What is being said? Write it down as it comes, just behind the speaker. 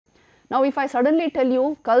Now if I suddenly tell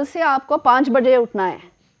you कल से आपको 5 बजे उठना है,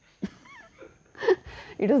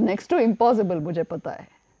 it is next to impossible, मुझे पता है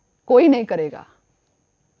कोई नहीं करेगा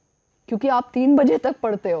क्योंकि आप 3 बजे तक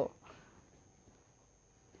पढ़ते हो.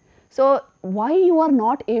 So why you are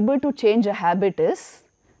not able to change a habit is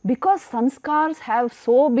because sanskars have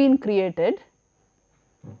so been created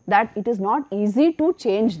that it is not easy to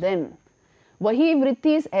change them. वही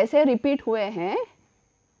वृत्तिस ऐसे रिपीट हुए हैं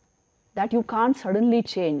that you can't suddenly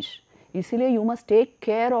change. इसीलिए you must take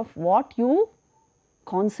care of what you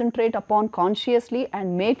concentrate upon consciously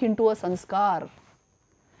and make into a sanskar.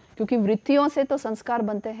 क्योंकि वृत्तियों से तो संस्कार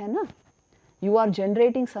बनते हैं ना. You are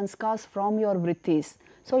generating sanskars from your vrittis.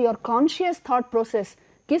 So your conscious thought process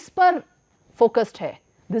किस पर focused है?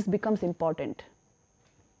 This becomes important.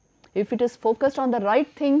 If it is focused on the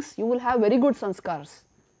right things, you will have very good sanskars.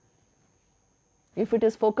 If it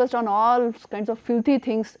is focused on all kinds of filthy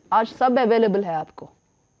things, आज सब available है आपको.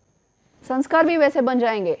 संस्कार भी वैसे बन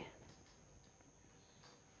जाएंगे,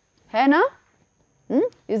 है ना?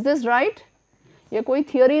 Is this right? ये कोई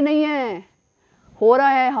थियोरी नहीं है, हो रहा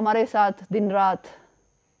है हमारे साथ दिन रात.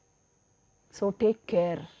 So take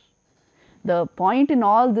care. The point in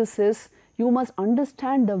all this is you must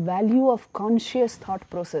understand the value of conscious thought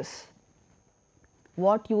process.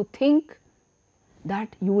 What you think,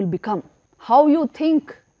 that you will become. How you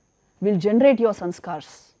think will generate your sanskars.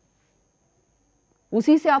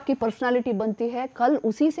 उसी से आपकी personality बनती है, कल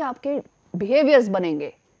उसी से आपके behaviors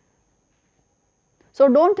बनेंगे. So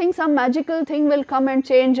don't think some magical thing will come and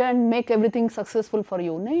change and make everything successful for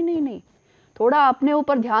you. नहीं नहीं नहीं, थोड़ा अपने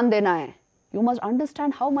ऊपर ध्यान देना है. You must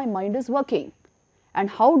understand how my mind is working and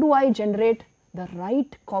how do I generate the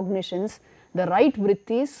right cognitions, the right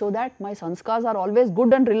vrittis so that my sanskars are always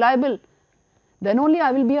good and reliable. Then only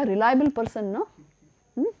I will be a reliable person, no?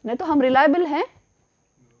 नहीं तो हम reliable हैं.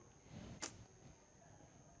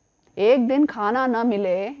 एक दिन खाना ना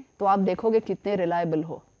मिले तो आप देखोगे कितने reliable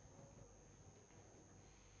हो.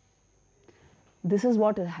 This is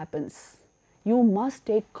what happens. You must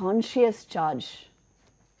take conscious charge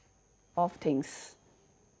of things.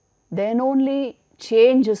 Then only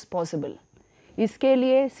change is possible. इसके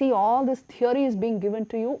लिए see all this theory is being given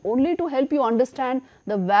to you only to help you understand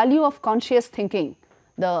the value of conscious thinking,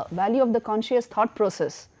 the value of the conscious thought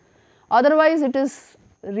process. Otherwise it is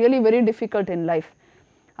really very difficult in life.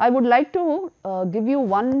 I would like to give you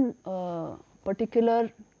one particular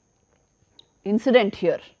incident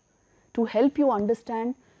here to help you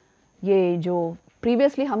understand ये जो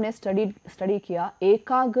previously हमने study किया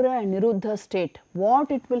एकाग्र and निरुद्ध state,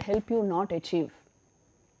 what it will help you not achieve.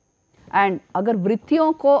 And अगर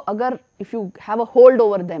वृत्तियों को अगर if you have a hold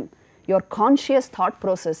over them, your conscious thought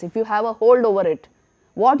process, if you have a hold over it,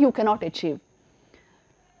 what you cannot achieve.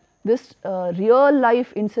 This real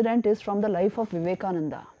life incident is from the life of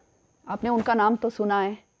Vivekananda. आपने उनका नाम तो सुना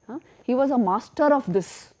है, हाँ? He was a master of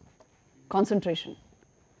this concentration.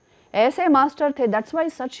 ऐसे master थे, that's why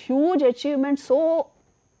such huge achievements so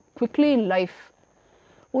quickly in life.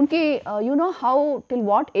 उनकी you know how till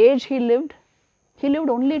what age he lived? He lived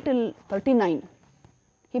only till 39.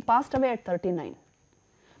 He passed away at 39.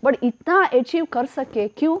 But इतना achieve कर सके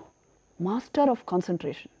क्यों? Master of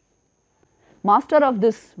concentration, master of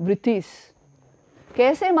this vrittis.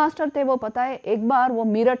 कैसे master थे वो पता है? एक बार वो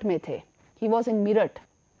मीरठ में थे. He was in Meerut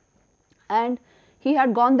and he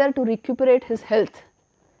had gone there to recuperate his health.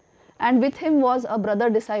 And with him was a brother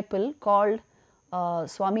disciple called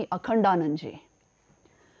Swami Akhandanand ji.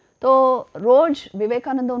 तो रोज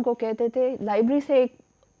विवेकानंद उनको कहते थे लाइब्रेरी से एक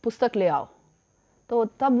पुस्तक ले आओ. तो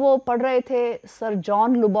तब वो पढ़ रहे थे सर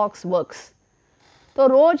जॉन लुबॉक्स वर्क्स. तो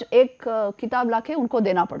रोज एक किताब लाके उनको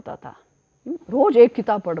देना पड़ता था. रोज एक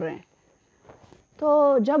किताब पढ़ रहे हैं.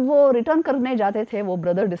 तो जब वो रिटर्न करने जाते थे वो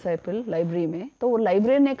ब्रदर डिसाइपल लाइब्रेरी में, तो वो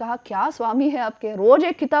लाइब्रेरियन ने कहा क्या स्वामी है आपके, रोज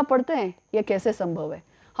एक किताब पढ़ते हैं, ये कैसे संभव है?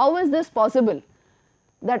 How is this possible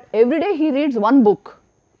that every day he reads one book,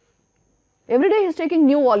 every day he is taking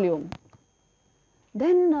new volume.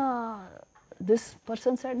 Then this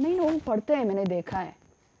person said नहीं वो पढ़ते हैं, मैंने देखा है.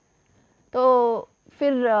 तो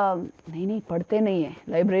फिर नहीं पढ़ते नहीं है.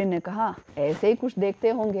 लाइब्रेरियन ने कहा ऐसे ही कुछ देखते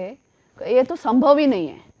होंगे, ये तो संभव ही नहीं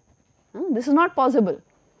है, दिस इज नॉट पॉसिबल.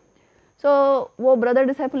 सो वो ब्रदर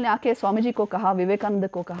डिसाइपल ने आके स्वामी जी को कहा, विवेकानंद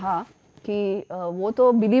को कहा कि वो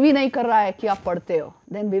तो बिलीव ही नहीं कर रहा है कि आप पढ़ते हो.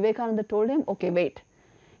 Then Vivekananda told him okay wait.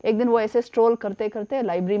 एक दिन वो ऐसे स्ट्रोल करते करते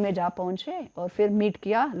लाइब्रेरी में जा पहुंचे और फिर मीट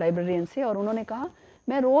किया लाइब्रेरियन से और उन्होंने कहा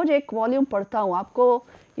मैं रोज एक वॉल्यूम पढ़ता हूँ, आपको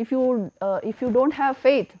if you don't have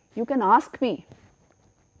faith you can ask me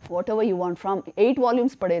what ever you want. From 8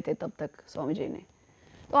 volumes पढ़े थे तब तक स्वामी जी ने.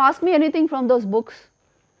 तो ask me anything from those books.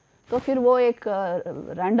 तो फिर वो एक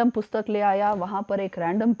रैंडम पुस्तक ले आया, वहाँ पर एक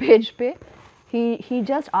रैंडम पेज पे he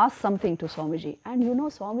just asked something to Swamiji, and you know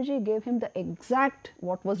Swamiji gave him the exact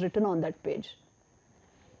what was written on that page.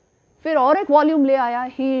 फिर और एक वॉल्यूम ले आया,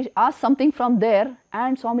 he asked something from there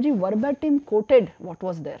and Swamiji verbatim quoted what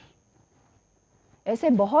was there. ऐसे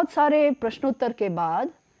बहुत सारे प्रश्नोत्तर के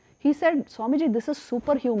बाद he said, Swamiji, this is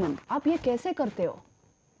superhuman. आप ये कैसे करते हो?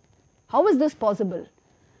 How is this possible?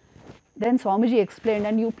 Then Swamiji explained,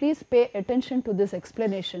 and you please pay attention to this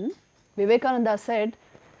explanation. Vivekananda said,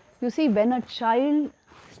 you see, when a child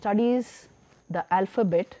studies the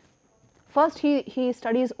alphabet, first he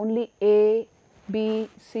studies only A, B,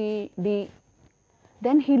 C, D.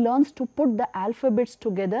 Then he learns to put the alphabets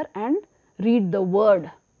together and read the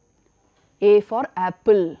word. A for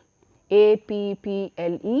apple. A, P, P,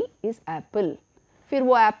 L, E is apple. फिर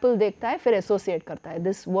वो apple देखता है, फिर associate करता है.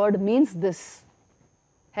 This word means this.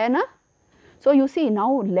 है ना? So you see,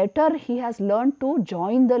 now letter he has learned to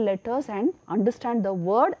join the letters and understand the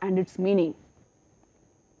word and its meaning.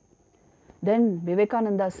 Then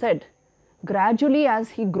Vivekananda said, gradually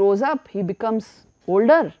as he grows up, he becomes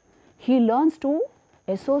older, he learns to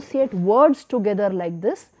associate words together like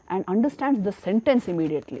this and understands the sentence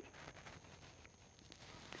immediately.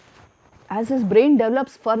 As his brain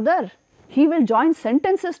develops further, he will join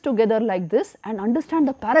sentences together like this and understand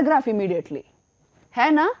the paragraph immediately. है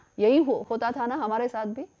ना? यही होता था ना हमारे साथ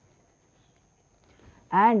भी.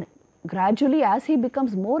 And gradually as he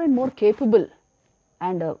becomes more and more capable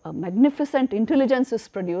and a magnificent intelligence is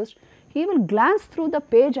produced, he will glance through the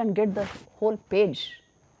page and get the whole page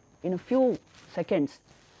in a few seconds.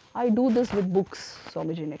 I do this with books,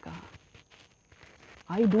 Swamiji ने कहा.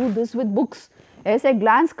 I do this with books. ऐसे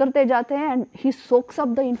glance करते जाते हैं and he soaks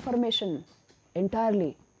up the information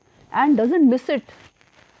entirely and doesn't miss it.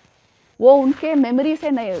 वो उनके memory से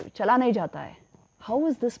नहीं चला नहीं जाता है. How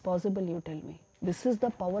is this possible, you tell me? This is the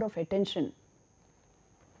power of attention.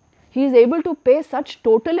 He is able to pay such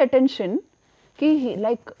total attention कि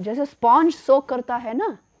like जैसे sponge soak करता है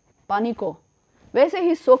ना पानी को, वैसे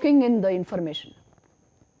he is soaking in the information.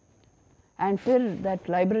 And फिर that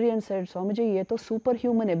librarian said, Swamiji ये तो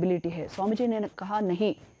superhuman ability है. Swamiji ने कहा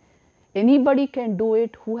नहीं, anybody can do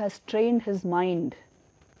it who has trained his mind,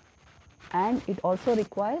 and it also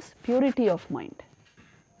requires purity of mind.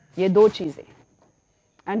 ये दो चीजें,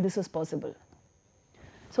 and this is possible.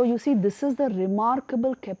 So you see, this is the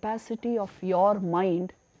remarkable capacity of your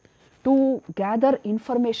mind to gather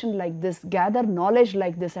information like this, gather knowledge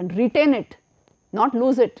like this and retain it, not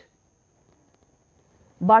lose it.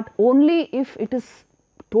 But only if it is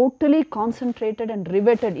totally concentrated and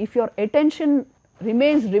riveted, if your attention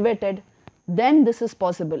remains riveted, then this is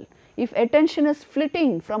possible. If attention is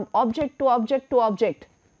flitting from object to object to object,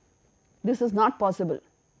 this is not possible.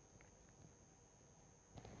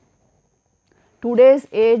 Today's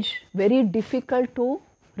age, very difficult to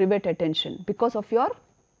rivet attention because of your,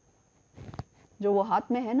 जो वो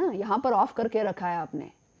हाथ में है ना, यहाँ पर of करके रखा है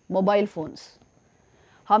आपने, मोबाइल फोन्स.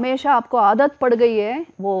 हमेशा आपको आदत पड़ गई है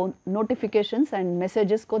वो नोटिफिकेशंस एंड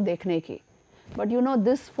मैसेजेस को देखने की. But you know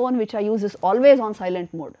this phone which I use is always on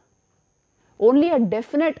silent mode. Only at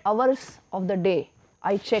definite hours of the day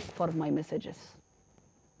I check for my messages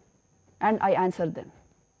and I answer them.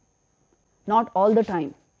 Not all the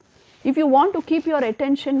time. If you want to keep your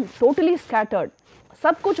attention totally scattered,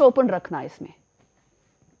 सब कुछ open रखना इसमें.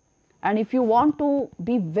 And if you want to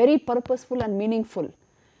be very purposeful and meaningful,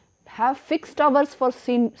 have fixed hours for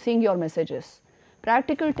seeing your messages.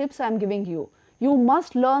 Practical tips I am giving you. You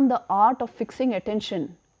must learn the art of fixing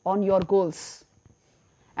attention on your goals.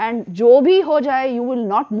 And जो भी हो जाए, you will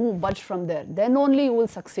not move budge from there. Then only you will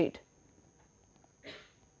succeed.